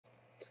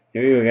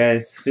Here you go,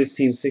 guys.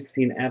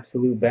 15-16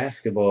 Absolute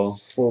Basketball.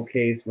 Full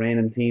case,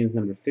 random teams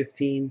number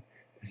 15.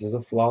 This is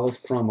a flawless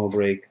promo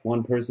break.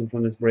 One person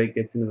from this break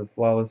gets into the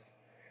flawless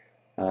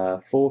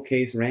full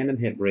case random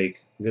hit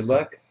break. Good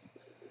luck.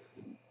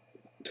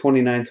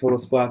 29 total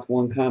spots,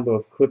 one combo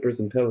of Clippers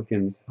and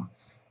Pelicans.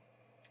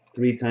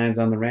 3 times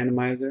on the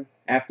randomizer.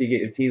 After you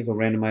get your teams, we'll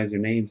randomize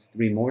your names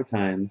 3 more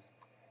times.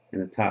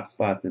 And the top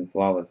spots in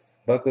flawless.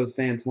 Buccos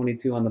fan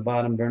 22 on the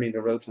bottom, Bernie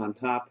DeRoche on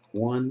top.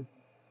 1,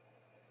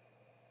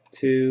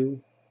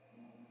 2,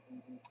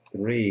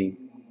 3.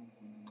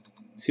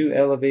 2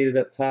 elevated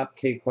up top,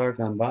 K. Clark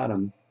on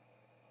bottom.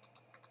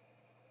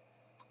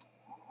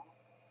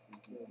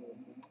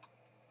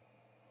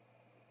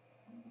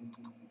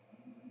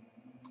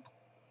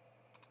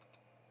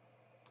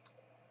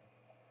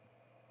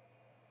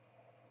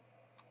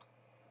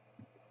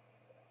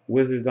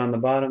 Wizards on the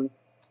bottom,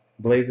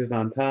 Blazers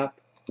on top.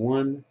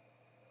 1,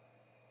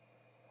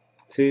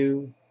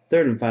 2,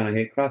 third and final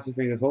hit. Cross your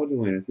fingers, hold your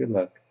winners. Good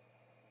luck.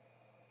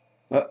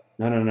 Oh,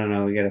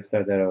 no. We gotta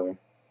start that over.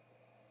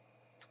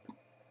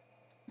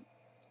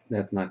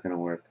 That's not gonna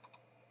work.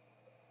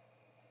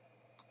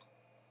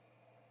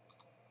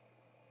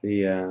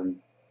 The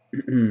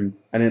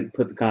I didn't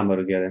put the combo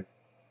together.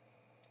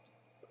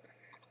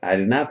 I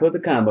did not put the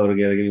combo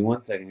together. Give me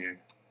 1 second here.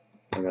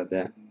 Sorry about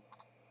that.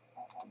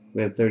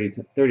 We had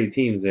 30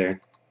 teams there.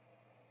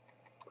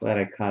 Glad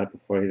I caught it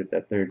before I hit it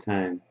that third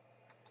time.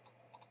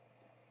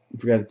 I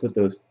forgot to put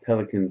those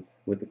Pelicans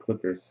with the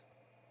Clippers.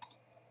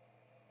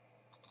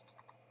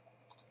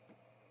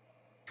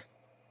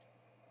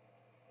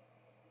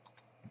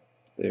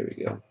 There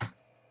we go.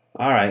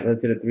 All right,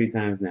 let's hit it 3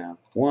 times now.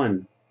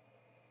 1.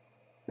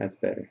 That's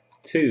better.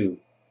 2.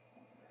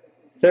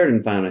 Third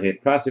and final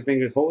hit. Cross your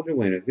fingers, hold your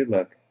winners. Good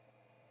luck.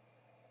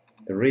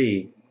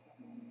 3.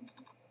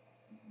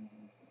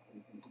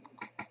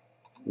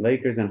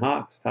 Lakers and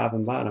Hawks, top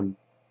and bottom.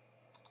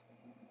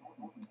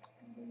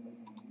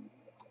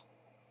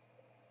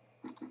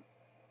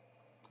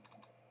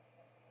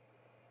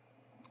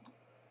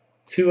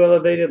 2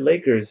 elevated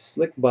Lakers,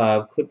 Slick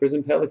Bob, Clippers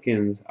and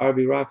Pelicans,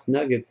 RB Rocks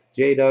Nuggets,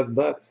 J-Dog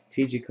Bucks,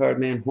 TG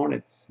Cardman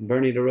Hornets,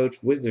 Bernie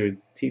DeRoche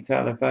Wizards, T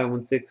Tyler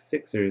 516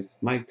 Sixers,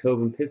 Mike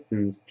Tobin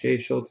Pistons, Jay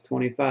Schultz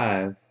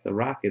 25, The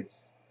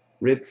Rockets,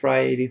 Rib Fry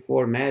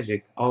 84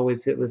 Magic,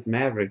 Always Hitless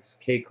Mavericks,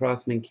 K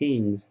Crossman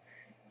Kings,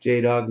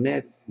 J-Dog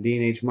Nets,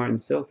 D&H Martin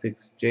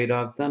Celtics,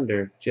 J-Dog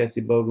Thunder,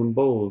 Jesse Boglin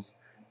Bulls,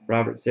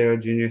 Robert Serra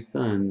Jr.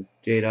 Suns,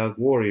 J-Dog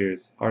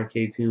Warriors,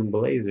 RK Toon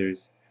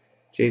Blazers,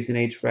 Jason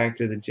H.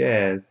 Fractor the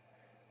Jazz,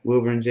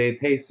 Wilburn J.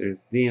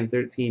 Pacers,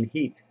 DM13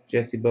 Heat,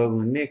 Jesse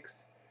Boglin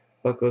Knicks,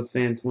 Buccos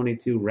Fan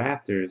 22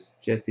 Raptors,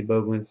 Jesse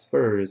Boglin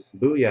Spurs,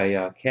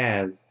 Booyah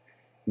Cavs,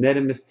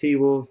 Nedimus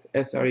T-Wolves,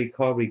 SRE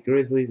Colby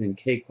Grizzlies, and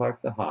K.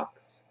 Clark the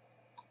Hawks.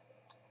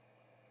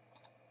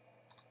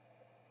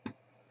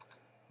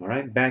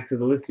 Alright, back to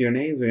the list of your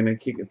names. We're going to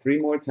kick it 3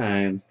 more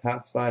times.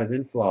 Top spot is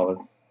in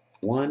flawless.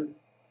 1,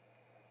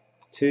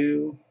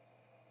 2,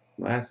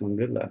 last one,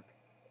 good luck.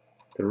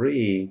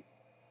 3,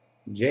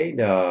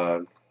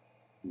 J-Dog.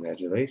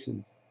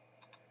 Congratulations.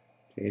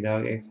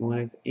 J-Dog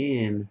X1 is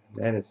in.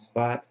 That is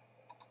spot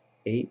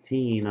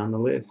 18 on the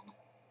list.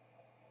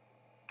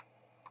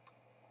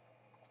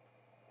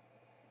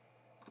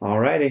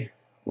 Alrighty.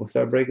 We'll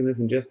start breaking this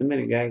in just a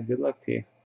minute, guys. Good luck to you.